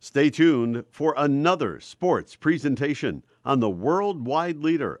Stay tuned for another sports presentation on the worldwide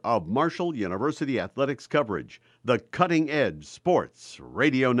leader of Marshall University athletics coverage, the Cutting Edge Sports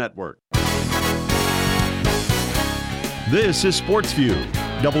Radio Network. This is Sportsview,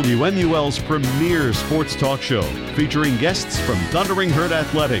 WMUL's premier sports talk show, featuring guests from Thundering Herd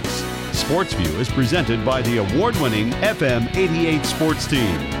Athletics. Sportsview is presented by the award-winning FM 88 sports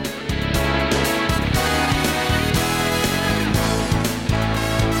team.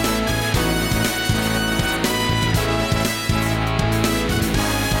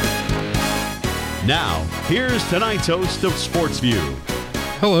 Now, here's tonight's host of Sportsview.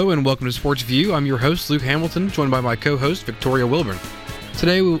 Hello and welcome to Sportsview. I'm your host, Luke Hamilton, joined by my co-host, Victoria Wilburn.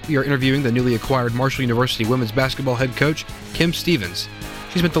 Today we are interviewing the newly acquired Marshall University women's basketball head coach, Kim Stevens.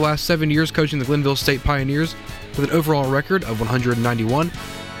 She spent the last 7 years coaching the Glenville State Pioneers with an overall record of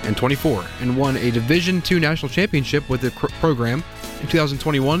 191-24 and won a Division II national championship with the program in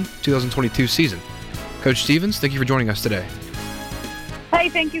 2021-2022 season. Coach Stevens, thank you for joining us today. Hey,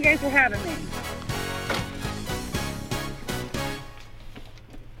 thank you guys for having me.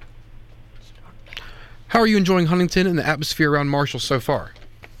 How are you enjoying Huntington and the atmosphere around Marshall so far?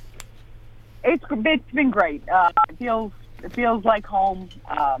 It's been great. It feels like home.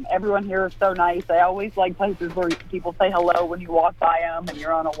 Everyone here is so nice. I always like places where people say hello when you walk by them and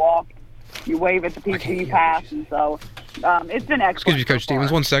you're on a walk. You wave at the people you pass, and so it's been excellent. Excuse me, Coach Stevens,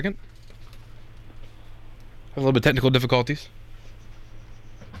 1 second. Have a little bit of technical difficulties.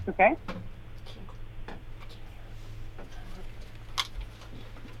 Okay.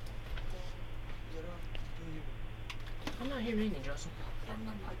 I'm not hearing anything, Justin.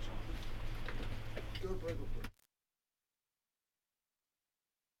 The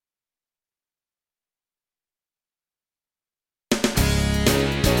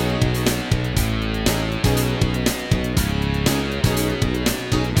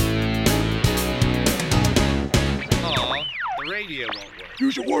radio won't work. You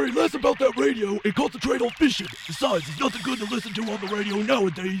should worry less about that radio and concentrate on fishing. Besides, there's nothing good to listen to on the radio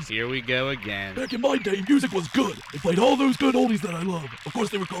nowadays. Here we go again. Back in my day, music was good. They played all those good oldies that I love. Of course,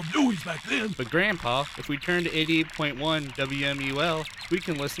 they were called newies back then. But Grandpa, if we turn to 88.1 WMUL, we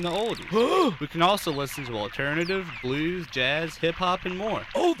can listen to oldies. Huh? We can also listen to alternative, blues, jazz, hip-hop, and more.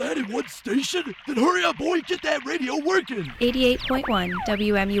 All that in one station? Then hurry up, boy, get that radio working. 88.1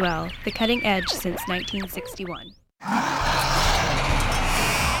 WMUL, the cutting edge since 1961.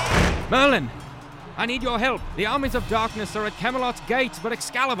 Merlin, I need your help. The armies of darkness are at Camelot's gates, but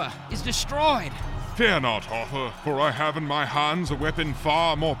Excalibur is destroyed. Fear not, Arthur, for I have in my hands a weapon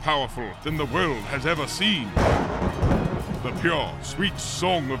far more powerful than the world has ever seen. The pure, sweet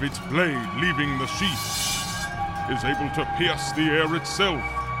song of its blade leaving the sheath is able to pierce the air itself.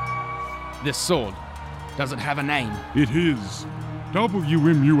 This sword, does it have a name? It is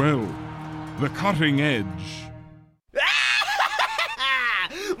WMUL, the cutting edge.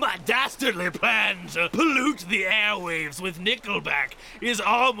 My dastardly plan to pollute the airwaves with Nickelback is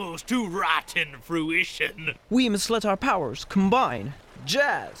almost to rotten fruition. We must let our powers combine.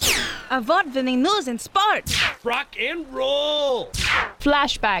 Jazz. Award-winning news and sports. Rock and roll.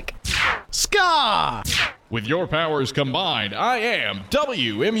 Flashback. Ska! With your powers combined, I am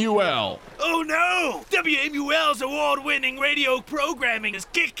WMUL. Oh no! WMUL's award-winning radio programming is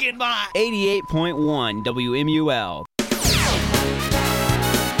kicking my 88.1 WMUL.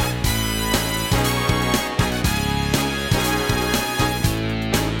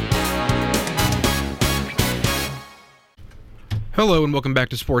 Hello and welcome back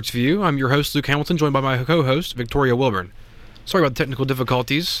to Sportsview. I'm your host, Luke Hamilton, joined by my co-host, Victoria Wilburn. Sorry about the technical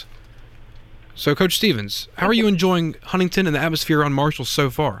difficulties. So, Coach Stevens, how are you enjoying Huntington and the atmosphere on Marshall so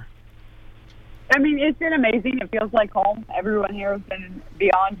far? I mean, it's been amazing. It feels like home. Everyone here has been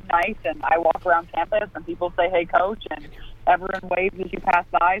beyond nice, and I walk around campus and people say, "Hey, Coach," and everyone waves as you pass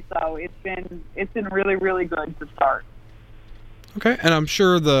by. So it's been really, really good to start. Okay, and I'm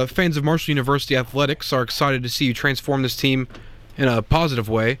sure the fans of Marshall University athletics are excited to see you transform this team in a positive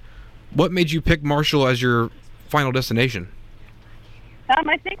way. What made you pick Marshall as your final destination?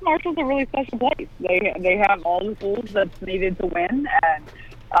 I think Marshall's a really special place. They have all the tools that's needed to win, and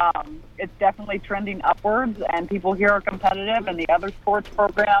it's definitely trending upwards, and people here are competitive, and the other sports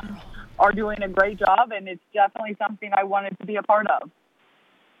programs are doing a great job, and it's definitely something I wanted to be a part of.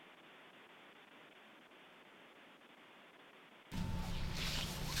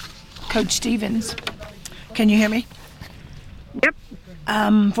 Coach Stevens, can you hear me? Yep.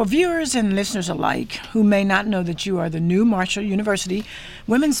 For viewers and listeners alike who may not know that you are the new Marshall University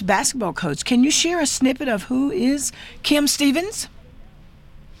women's basketball coach, can you share a snippet of who is Kim Stevens?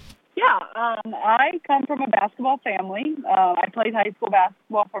 Yeah, I come from a basketball family. I played high school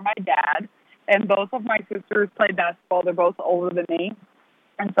basketball for my dad, and both of my sisters played basketball. They're both older than me,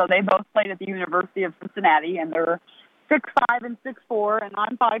 and so they both played at the University of Cincinnati, and they're 6'5" and 6'4", and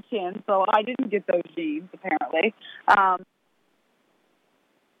I'm 5'10", so I didn't get those genes, apparently.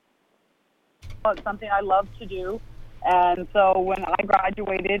 It's something I love to do. And so when I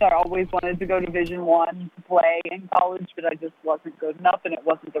graduated, I always wanted to go to Division I to play in college, but I just wasn't good enough, and it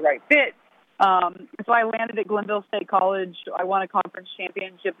wasn't the right fit. So I landed at Glenville State College. I won a conference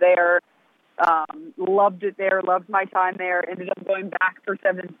championship there. Loved it there, loved my time there. Ended up going back for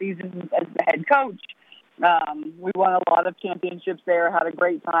 7 seasons as the head coach. We won a lot of championships there, had a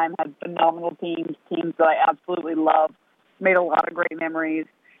great time, had phenomenal teams that I absolutely love, made a lot of great memories,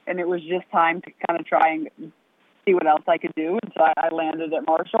 and it was just time to kind of try and see what else I could do. And so I landed at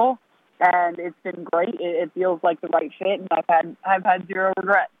Marshall, and it's been great. It feels like the right fit, and I've had zero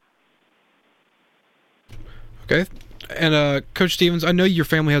regrets. Okay. And Coach Stevens, I know your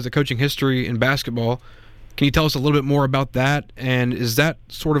family has a coaching history in basketball. Can you tell us a little bit more about that? And is that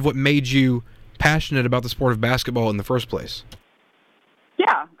sort of what made you passionate about the sport of basketball in the first place?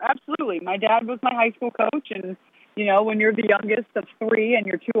 Yeah, absolutely. My dad was my high school coach, and you know, when you're the youngest of 3 and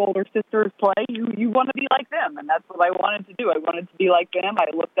your 2 older sisters play, you want to be like them, and that's what I wanted to do. I wanted to be like them.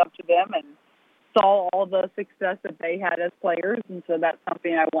 I looked up to them and saw all the success that they had as players, and so that's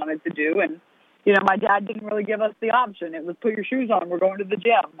something I wanted to do. And, you know, my dad didn't really give us the option. It was put your shoes on, we're going to the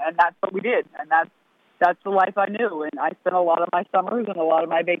gym, and that's what we did, and that's the life I knew. And I spent a lot of my summers and a lot of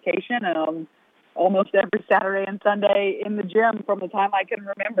my vacation and almost every Saturday and Sunday in the gym from the time I can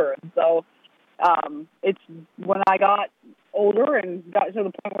remember. And so it's when I got older and got to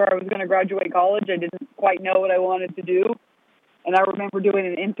the point where I was going to graduate college, I didn't quite know what I wanted to do. And I remember doing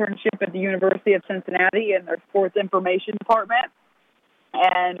an internship at the University of Cincinnati in their sports information department.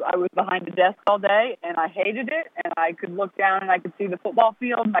 And I was behind the desk all day, and I hated it. And I could look down, and I could see the football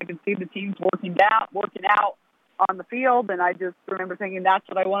field, and I could see the teams working out on the field. And I just remember thinking, that's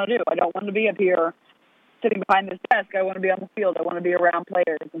what I want to do. I don't want to be up here sitting behind this desk. I want to be on the field. I want to be around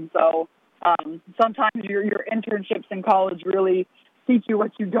players. And so sometimes your internships in college really teach you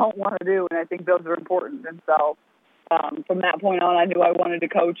what you don't want to do, and I think those are important. And so from that point on, I knew I wanted to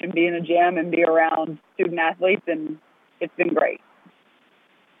coach and be in a gym and be around student athletes, and it's been great.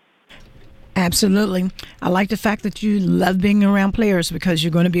 Absolutely. I like the fact that you love being around players because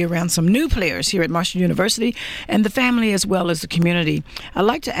you're going to be around some new players here at Marshall University and the family as well as the community. I'd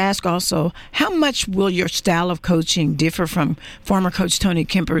like to ask also, how much will your style of coaching differ from former coach Tony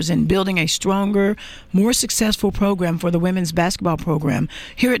Kemper's in building a stronger, more successful program for the women's basketball program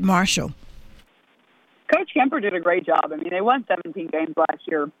here at Marshall? Coach Kemper did a great job. I mean, they won 17 games last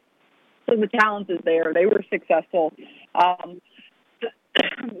year, so the talent is there. They were successful.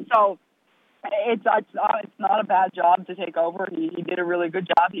 So it's not a bad job to take over. He did a really good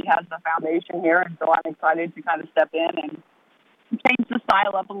job. He has the foundation here, and so I'm excited to kind of step in and change the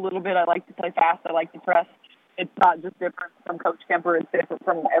style up a little bit. I like to play fast. I like to press. It's not just different from Coach Kemper. It's different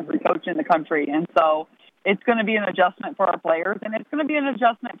from every coach in the country, and so it's going to be an adjustment for our players, and it's going to be an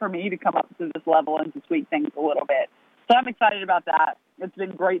adjustment for me to come up to this level and to tweak things a little bit. So I'm excited about that. It's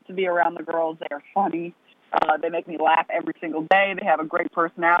been great to be around the girls. They are funny. They make me laugh every single day. They have a great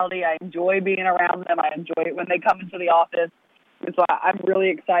personality. I enjoy being around them. I enjoy it when they come into the office. And so I'm really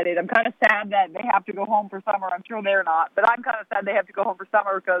excited. I'm kind of sad that they have to go home for summer. I'm sure they're not, but I'm kind of sad they have to go home for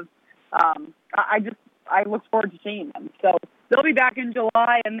summer because I look forward to seeing them. So they'll be back in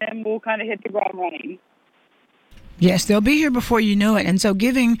July, and then we'll kind of hit the ground running. Yes, they'll be here before you know it. And so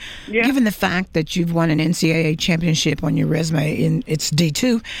given the fact that you've won an NCAA championship on your resume in its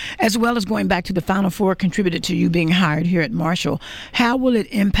D2, as well as going back to the Final Four contributed to you being hired here at Marshall, how will it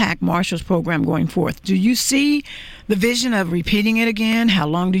impact Marshall's program going forth? Do you see the vision of repeating it again? How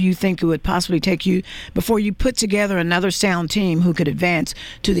long do you think it would possibly take you before you put together another sound team who could advance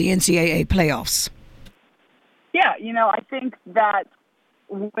to the NCAA playoffs? Yeah, I think that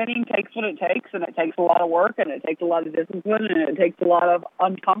winning takes what it takes, and it takes a lot of work, and it takes a lot of discipline, and it takes a lot of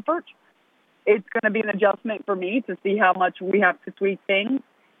uncomfort. It's going to be an adjustment for me to see how much we have to tweak things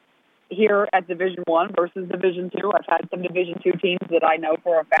here at Division I versus Division II. I've had some Division II teams that I know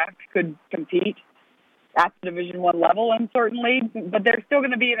for a fact could compete at the Division I level, and certainly, but there's still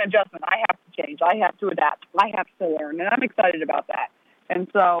going to be an adjustment. I have to change. I have to adapt. I have to learn, and I'm excited about that. And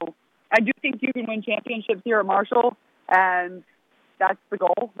so I do think you can win championships here at Marshall, and that's the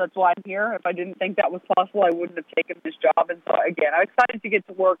goal. That's why I'm here. If I didn't think that was possible, I wouldn't have taken this job. And so, again, I'm excited to get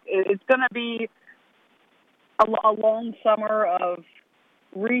to work. It's going to be a long summer of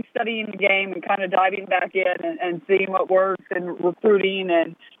restudying the game and kind of diving back in and seeing what works and recruiting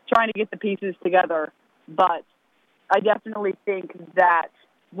and trying to get the pieces together. But I definitely think that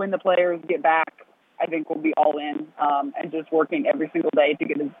when the players get back, I think we'll be all in and just working every single day to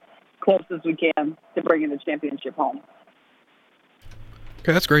get as close as we can to bringing the championship home.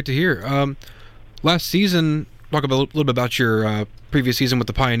 Okay, that's great to hear. Last season, talk a little bit about your previous season with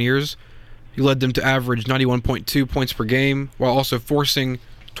the Pioneers. You led them to average 91.2 points per game while also forcing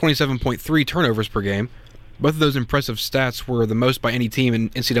 27.3 turnovers per game. Both of those impressive stats were the most by any team in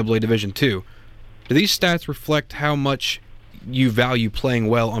NCAA Division II. Do these stats reflect how much you value playing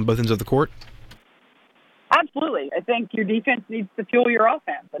well on both ends of the court? Absolutely. I think your defense needs to fuel your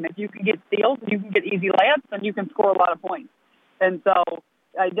offense. And if you can get steals, you can get easy layups, then you can score a lot of points. And so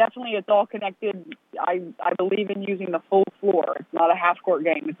definitely it's all connected. I believe in using the full floor. It's not a half-court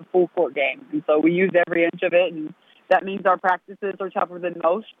game. It's a full-court game. And so we use every inch of it, and that means our practices are tougher than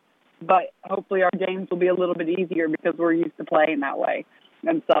most. But hopefully our games will be a little bit easier because we're used to playing that way.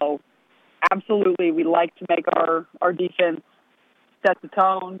 And so absolutely we like to make our defense set the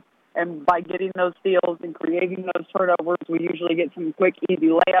tone. And by getting those steals and creating those turnovers, we usually get some quick, easy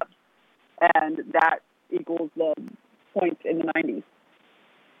layups, and that equals the points in the 90s.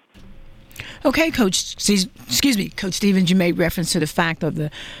 Okay, Coach Stevens, you made reference to the fact of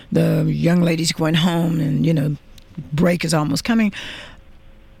the young ladies going home and, break is almost coming.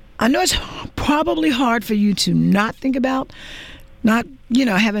 I know it's probably hard for you to not think about not,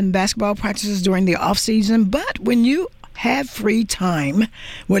 having basketball practices during the off season, but when you have free time,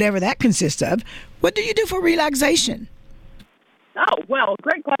 whatever that consists of, what do you do for relaxation? Oh, well,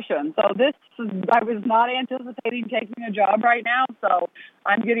 great question. So I was not anticipating taking a job right now. So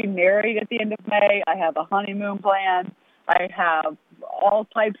I'm getting married at the end of May. I have a honeymoon planned. I have all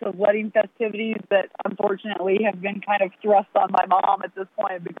types of wedding festivities that unfortunately have been kind of thrust on my mom at this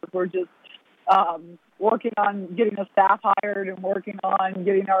point because we're just working on getting a staff hired and working on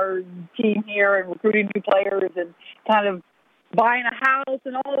getting our team here and recruiting new players and kind of buying a house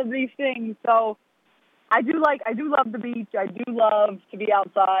and all of these things. So I do love the beach. I do love to be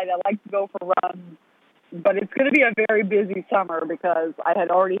outside. I like to go for runs. But it's going to be a very busy summer because I had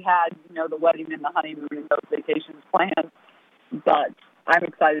already had, the wedding and the honeymoon and those vacations planned. But I'm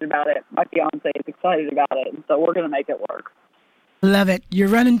excited about it. My fiance is excited about it. And so we're going to make it work. Love it. You're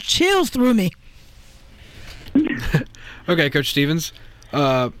running chills through me. Okay, Coach Stevens.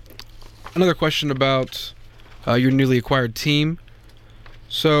 Another question about your newly acquired team.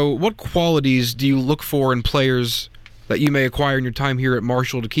 So what qualities do you look for in players that you may acquire in your time here at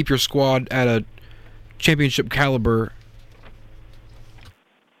Marshall to keep your squad at a championship caliber?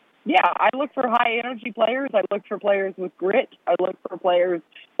 Yeah, I look for high-energy players. I look for players with grit. I look for players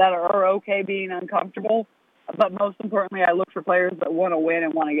that are okay being uncomfortable. But most importantly, I look for players that want to win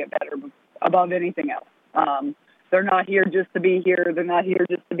and want to get better above anything else. They're not here just to be here. They're not here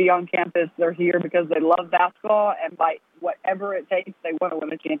just to be on campus. They're here because they love basketball, and by whatever it takes, they want to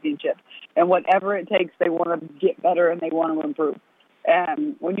win a championship. And whatever it takes, they want to get better and they want to improve.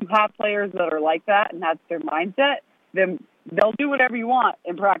 And when you have players that are like that and that's their mindset, then they'll do whatever you want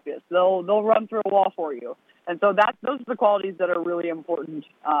in practice. They'll run through a wall for you. And so those are the qualities that are really important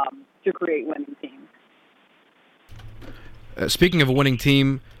to create winning teams. Speaking of a winning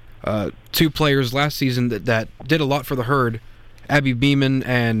team, two players last season that did a lot for the Herd, Abby Beeman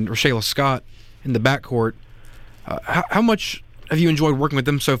and Rashayla Scott in the backcourt. How much have you enjoyed working with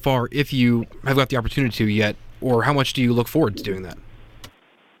them so far, if you have got the opportunity to yet, or how much do you look forward to doing that?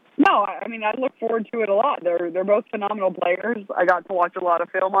 No, I look forward to it a lot. They're both phenomenal players. I got to watch a lot of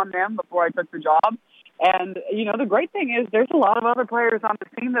film on them before I took the job. And, the great thing is there's a lot of other players on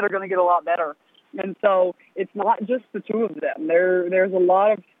the team that are going to get a lot better. And so it's not just the two of them. There's a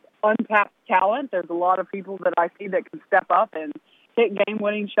lot of untapped talent. There's a lot of people that I see that can step up and hit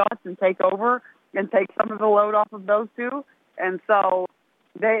game-winning shots and take over and take some of the load off of those two. And so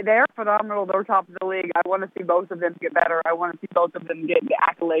they're phenomenal. They're top of the league. I want to see both of them get better. I want to see both of them get the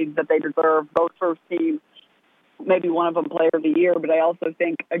accolades that they deserve, both first team, maybe one of them player of the year. But I also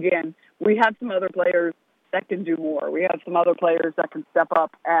think, again, we have some other players that can do more. We have some other players that can step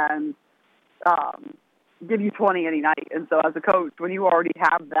up and give you 20 any night. And so as a coach, when you already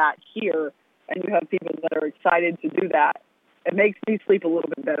have that here and you have people that are excited to do that, it makes me sleep a little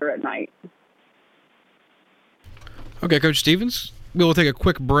bit better at night. Okay, Coach Stevens, we will take a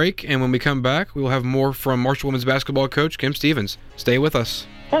quick break, and when we come back, we will have more from Marshall women's basketball coach Kim Stevens. Stay with us.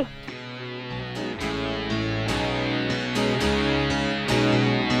 Hey.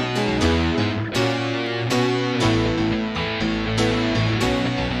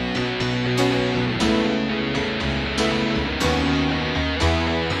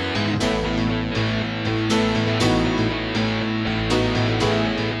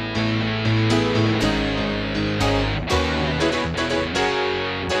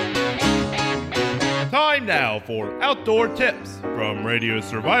 Time now for outdoor tips from radio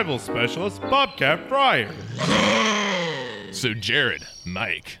survival specialist Bobcat Fryer. So Jared,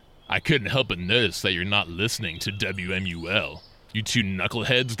 Mike, I couldn't help but notice that you're not listening to WMUL. You two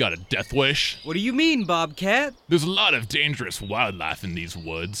knuckleheads got a death wish? What do you mean, Bobcat? There's a lot of dangerous wildlife in these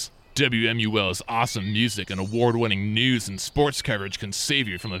woods. WMUL's awesome music and award-winning news and sports coverage can save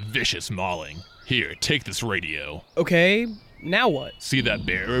you from a vicious mauling. Here, take this radio. Okay, now what? See that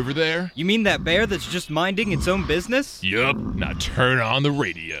bear over there? You mean that bear that's just minding its own business? Yup, now turn on the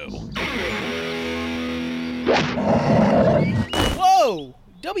radio. Whoa!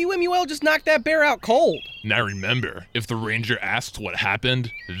 WMUL just knocked that bear out cold. Now remember, if the ranger asks what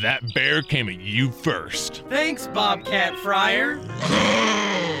happened, that bear came at you first. Thanks, Bobcat Fryer.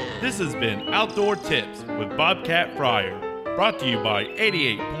 This has been Outdoor Tips with Bobcat Fryer, brought to you by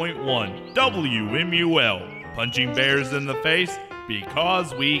 88.1 WMUL, punching bears in the face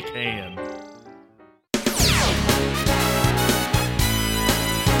because we can.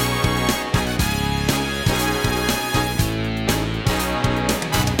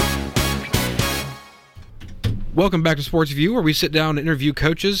 Welcome back to Sportsview, where we sit down and interview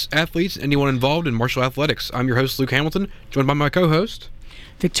coaches, athletes, and anyone involved in martial athletics. I'm your host, Luke Hamilton, joined by my co-host,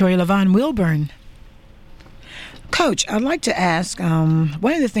 Victoria Levon Wilburn. Coach, I'd like to ask,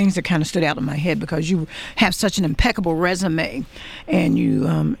 one of the things that kind of stood out in my head, because you have such an impeccable resume, and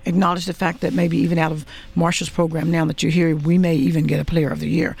you acknowledge the fact that maybe even out of Marshall's program, now that you're here, we may even get a Player of the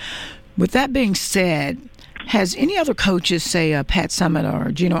Year. With that being said, has any other coaches, say Pat Summit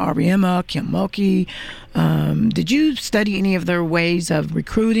or Gino Ariema, Kim Mulkey, did you study any of their ways of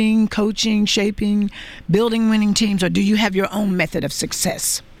recruiting, coaching, shaping, building winning teams, or do you have your own method of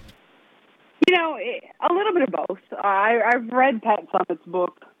success? You know, a little bit of both. I've read Pat Summit's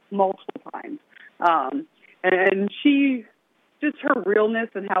book multiple times, and she, just her realness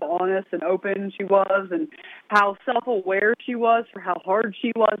and how honest and open she was and how self-aware she was for how hard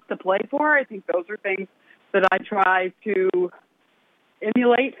she was to play for. I think those are things that I try to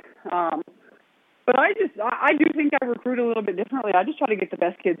emulate. But I do think I recruit a little bit differently. I just try to get the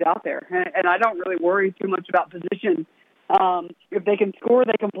best kids out there, and I don't really worry too much about position. If they can score,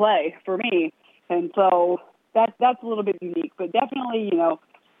 they can play for me. And so that's a little bit unique. But definitely, you know,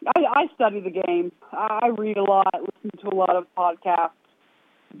 I study the game. I read a lot, listen to a lot of podcasts,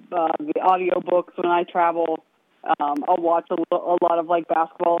 the audio books when I travel. I'll watch a lot of, like,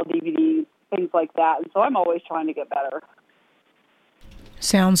 basketball DVDs, things like that. And so I'm always trying to get better.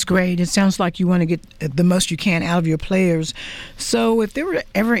 Sounds great. It sounds like you want to get the most you can out of your players. So if there were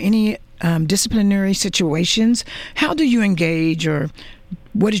ever any disciplinary situations, how do you engage, or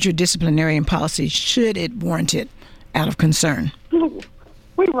what is your disciplinary policy should it warrant it out of concern?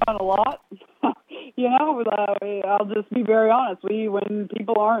 We run a lot. You know, I'll just be very honest. When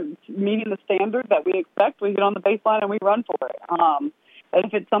people aren't meeting the standard that we expect, we get on the baseline and we run for it. And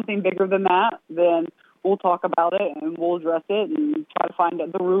if it's something bigger than that, then we'll talk about it and we'll address it and try to find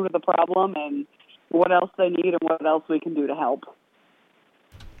the root of the problem and what else they need and what else we can do to help.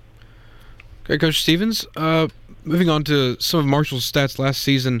 Okay, Coach Stevens, moving on to some of Marshall's stats last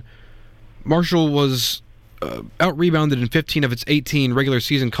season, Marshall was out-rebounded in 15 of its 18 regular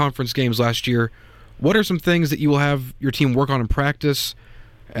season conference games last year. What are some things that you will have your team work on in practice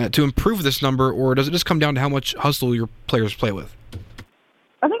to improve this number, or does it just come down to how much hustle your players play with?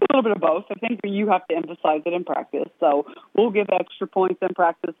 I think a little bit of both. I think you have to emphasize it in practice. So we'll give extra points in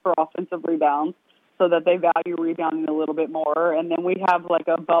practice for offensive rebounds so that they value rebounding a little bit more. And then we have like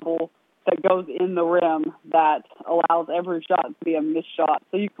a bubble that goes in the rim that allows every shot to be a missed shot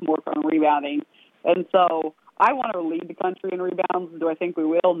so you can work on rebounding. And so I want to lead the country in rebounds. Do I think we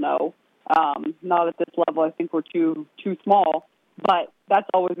will? No. Not at this level. I think we're too small. But that's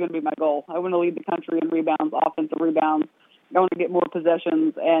always going to be my goal. I want to lead the country in rebounds, offensive rebounds. I want to get more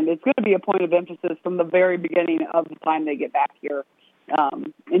possessions, and it's going to be a point of emphasis from the very beginning of the time they get back here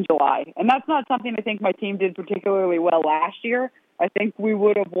in July. And that's not something I think my team did particularly well last year. I think we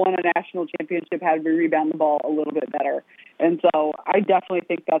would have won a national championship had we rebound the ball a little bit better. And so I definitely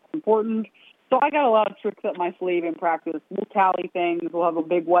think that's important. So I got a lot of tricks up my sleeve in practice. We'll tally things. We'll have a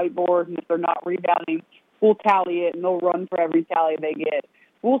big whiteboard, and if they're not rebounding, we'll tally it, and they'll run for every tally they get.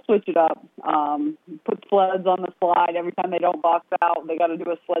 We'll switch it up, put sleds on the slide. Every time they don't box out, they got to do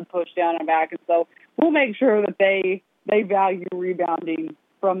a sled push down and back. And so we'll make sure that they value rebounding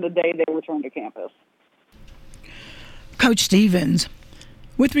from the day they return to campus. Coach Stevens,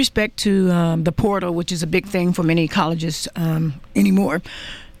 with respect to the portal, which is a big thing for many colleges anymore,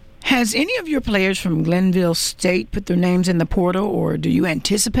 has any of your players from Glenville State put their names in the portal, or do you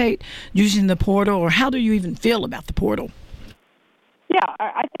anticipate using the portal, or how do you even feel about the portal? Yeah,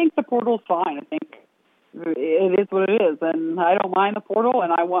 I think the portal's fine. I think it is what it is. And I don't mind the portal,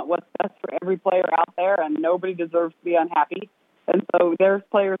 and I want what's best for every player out there, and nobody deserves to be unhappy. And so there's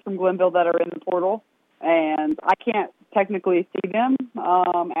players from Glenville that are in the portal, and I can't technically see them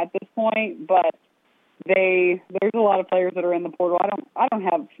at this point, but there's a lot of players that are in the portal. I don't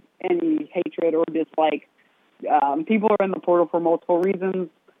have any hatred or dislike. People are in the portal for multiple reasons,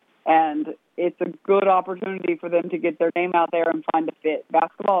 and it's a good opportunity for them to get their name out there and find a fit.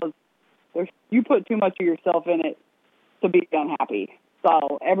 Basketball is, you put too much of yourself in it to be unhappy.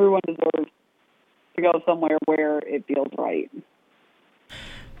 So everyone deserves to go somewhere where it feels right.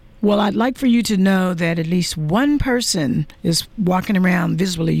 Well, I'd like for you to know that at least one person is walking around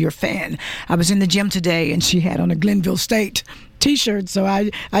visibly your fan. I was in the gym today, and she had on a Glenville State T-shirt, so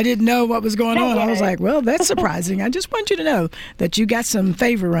I didn't know what was going on. I was like, well, that's surprising. I just want you to know that you got some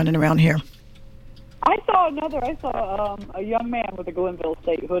favor running around here. I saw a young man with a Glenville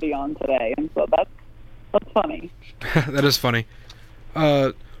State hoodie on today, and so that's funny. That is funny.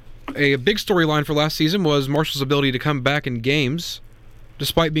 A big storyline for last season was Marshall's ability to come back in games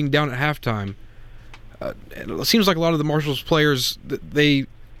despite being down at halftime. It seems like a lot of the Marshall's players, they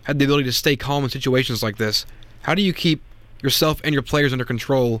had the ability to stay calm in situations like this. How do you keep yourself and your players under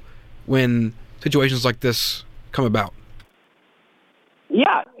control when situations like this come about?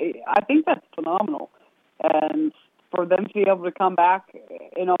 Yeah, I think that's phenomenal. And for them to be able to come back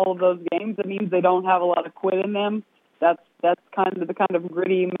in all of those games, it means they don't have a lot of quit in them. That's kind of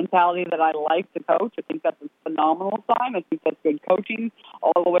gritty mentality that I like to coach. I think that's a phenomenal sign. I think that's good coaching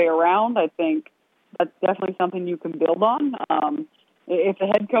all the way around. I think that's definitely something you can build on. If the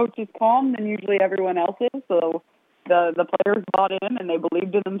head coach is calm, then usually everyone else is. So the players bought in and they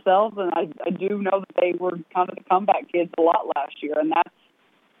believed in themselves. And I do know that they were kind of the comeback kids a lot last year, and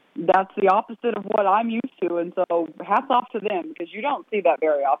that's the opposite of what I'm used to. And so hats off to them, because you don't see that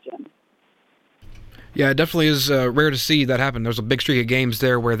very often. Yeah, it definitely is rare to see that happen. There's a big streak of games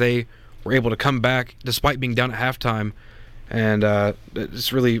there where they were able to come back despite being down at halftime, and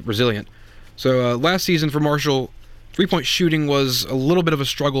it's really resilient. So last season for Marshall, three-point shooting was a little bit of a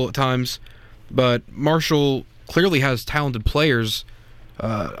struggle at times, but Marshall clearly has talented players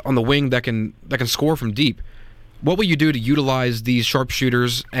on the wing that can score from deep. What will you do to utilize these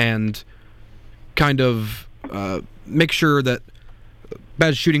sharpshooters and kind of make sure that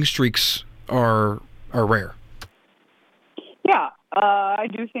bad shooting streaks are rare? Yeah, I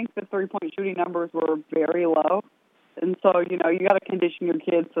do think the three-point shooting numbers were very low. And so, you got to condition your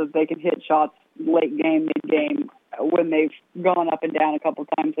kids so that they can hit shots late game, mid-game. When they've gone up and down a couple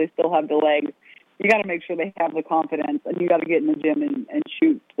times, they still have the legs. You got to make sure they have the confidence, and you got to get in the gym and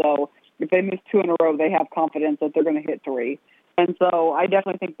shoot. So if they miss two in a row, they have confidence that they're going to hit three. And so I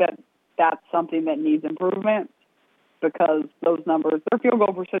definitely think that that's something that needs improvement, because those numbers, their field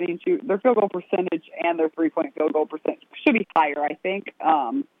goal percentage and their three-point field goal percentage should be higher, I think.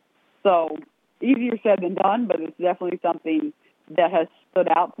 So easier said than done, but it's definitely something that has stood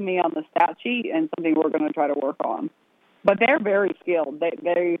out to me on the stat sheet and something we're going to try to work on. But they're very skilled.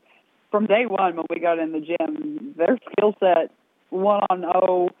 They from day one when we got in the gym, their skill set,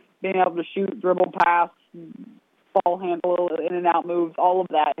 1-on-0, being able to shoot, dribble, pass, ball handle, in and out moves, all of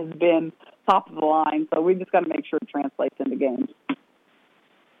that has been top of the line. So we just got to make sure it translates into games.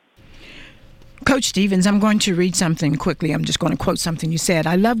 Coach Stevens, I'm going to read something quickly. I'm just going to quote something you said.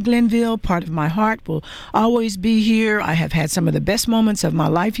 I love Glenville. Part of my heart will always be here. I have had some of the best moments of my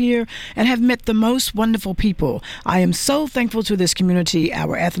life here and have met the most wonderful people. I am so thankful to this community,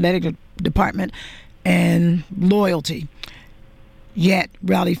 our athletic department, and loyalty. Yet,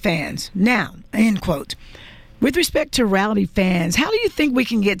 rowdy fans. Now, end quote. With respect to rowdy fans, how do you think we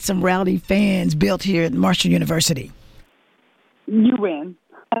can get some rowdy fans built here at Marshall University? You win.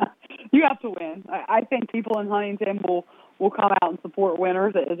 You have to win. I think people in Huntington will come out and support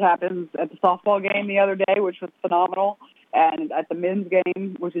winners. It happens at the softball game the other day, which was phenomenal, and at the men's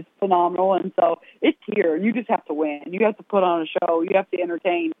game, which is phenomenal. And so it's here. You just have to win. You have to put on a show. You have to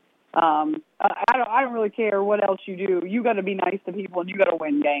entertain. I don't really care what else you do. You got to be nice to people, and you got to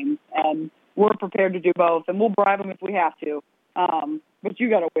win games. And we're prepared to do both, and we'll bribe them if we have to. But you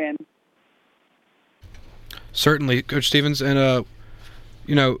got to win. Certainly, Coach Stevens, and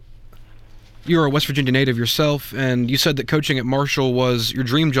you're a West Virginia native yourself, and you said that coaching at Marshall was your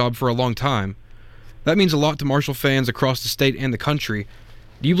dream job for a long time. That means a lot to Marshall fans across the state and the country.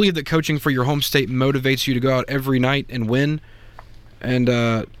 Do you believe that coaching for your home state motivates you to go out every night and win, and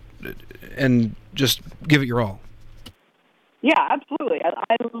just give it your all? Yeah, absolutely.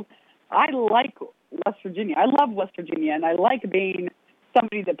 I like West Virginia. I love West Virginia, and I like being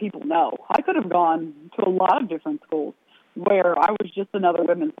somebody that people know. I could have gone to a lot of different schools, where I was just another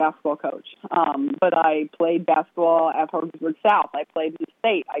women's basketball coach. But I played basketball at Parkersburg South. I played in the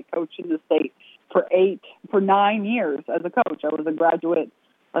state. I coached in the state for 9 years as a coach. I was a graduate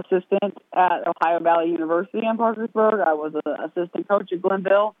assistant at Ohio Valley University in Parkersburg. I was an assistant coach at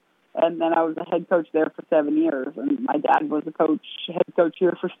Glenville, and then I was a head coach there for 7 years. And my dad was a head coach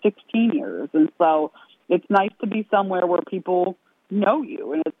here for 16 years. And so it's nice to be somewhere where people know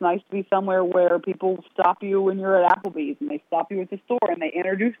you, and it's nice to be somewhere where people stop you when you're at Applebee's, and they stop you at the store, and they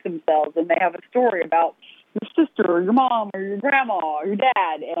introduce themselves, and they have a story about your sister or your mom or your grandma or your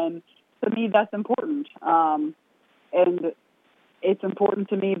dad. And to me, that's important. And it's important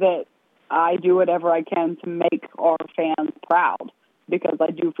to me that I do whatever I can to make our fans proud, because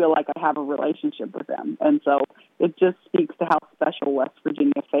I do feel like I have a relationship with them. And so it just speaks to how special West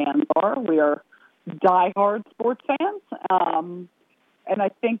Virginia fans are. We are diehard sports fans. And I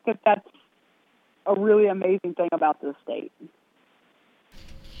think that that's a really amazing thing about this state.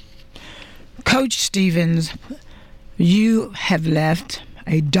 Coach Stevens, you have left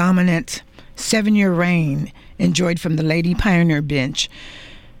a dominant 7-year reign enjoyed from the Lady Pioneer bench.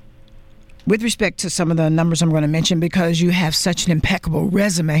 With respect to some of the numbers I'm going to mention, because you have such an impeccable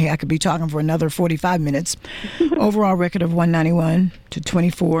resume, I could be talking for another 45 minutes. Overall record of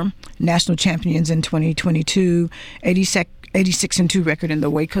 191-24, national champions in 2022, 86-2 record in the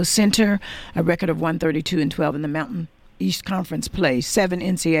Waco Center, a record of 132-12 in the Mountain East Conference play, 7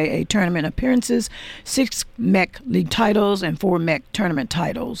 NCAA tournament appearances, 6 MEC league titles, and 4 MEC tournament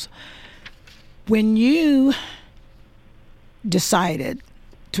titles. When you decided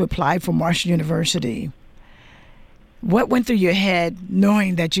to apply for Marshall University, what went through your head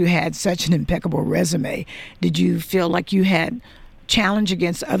knowing that you had such an impeccable resume? Did you feel like you had challenge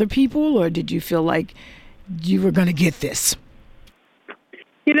against other people, or did you feel like you were going to get this?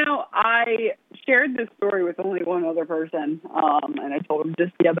 You know, I shared this story with only one other person, and I told him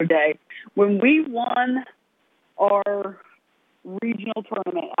just the other day. When we won our regional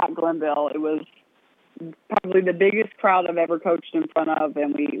tournament at Glenville, it was probably the biggest crowd I've ever coached in front of,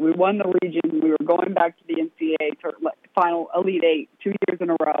 and we won the region. We were going back to the NCAA final Elite Eight 2 years in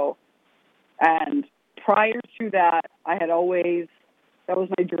a row. And prior to that, that was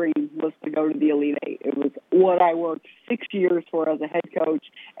my dream, was to go to the Elite Eight. It was what I worked 6 years for as a head coach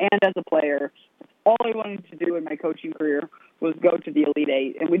and as a player. All I wanted to do in my coaching career was go to the Elite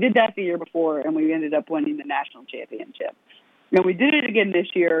Eight. And we did that the year before, and we ended up winning the national championship. Now, we did it again this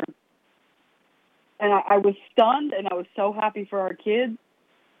year, and I was stunned, and I was so happy for our kids,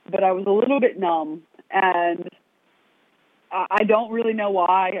 but I was a little bit numb. And I don't really know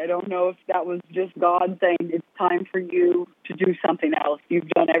why. I don't know if that was just God saying it's time for you to do something else. You've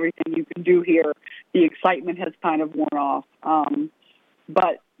done everything you can do here. The excitement has kind of worn off.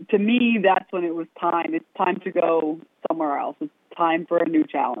 But to me, that's when it was time. It's time to go somewhere else. It's time for a new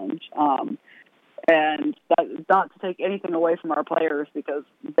challenge. And that's not to take anything away from our players, because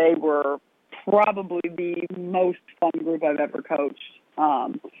they were probably the most fun group I've ever coached.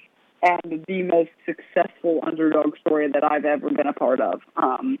 And the most successful underdog story that I've ever been a part of.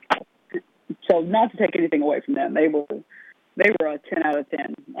 So not to take anything away from them, they were a 10 out of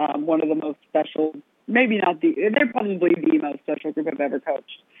 10. One of the most special, they're probably the most special group I've ever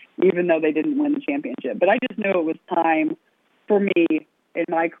coached, even though they didn't win the championship. But I just knew it was time for me in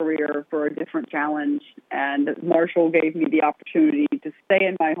my career for a different challenge. And Marshall gave me the opportunity to stay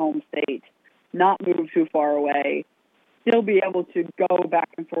in my home state, not move too far away, still be able to go back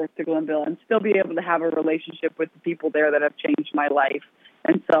and forth to Glenville, and still be able to have a relationship with the people there that have changed my life.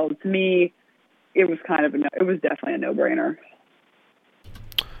 And so to me, it was definitely a no-brainer.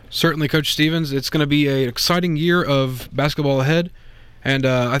 Certainly, Coach Stevens. It's going to be an exciting year of basketball ahead. And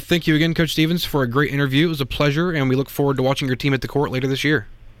I thank you again, Coach Stevens, for a great interview. It was a pleasure, and we look forward to watching your team at the court later this year.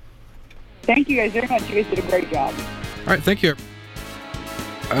 Thank you guys very much. You guys did a great job. All right, thank you.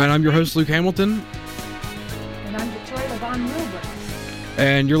 And I'm your host, Luke Hamilton. And I'm Victoria Von Wilbur.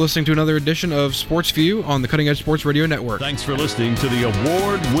 And you're listening to another edition of Sportsview on the Cutting Edge Sports Radio Network. Thanks for listening to the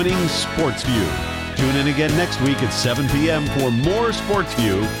award-winning Sportsview. Tune in again next week at 7 p.m. for more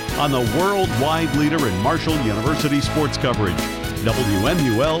Sportsview on the worldwide leader in Marshall University sports coverage,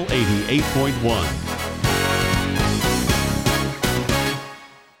 WMUL 88.1.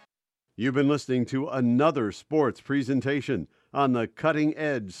 You've been listening to another sports presentation on the Cutting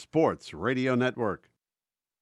Edge Sports Radio Network.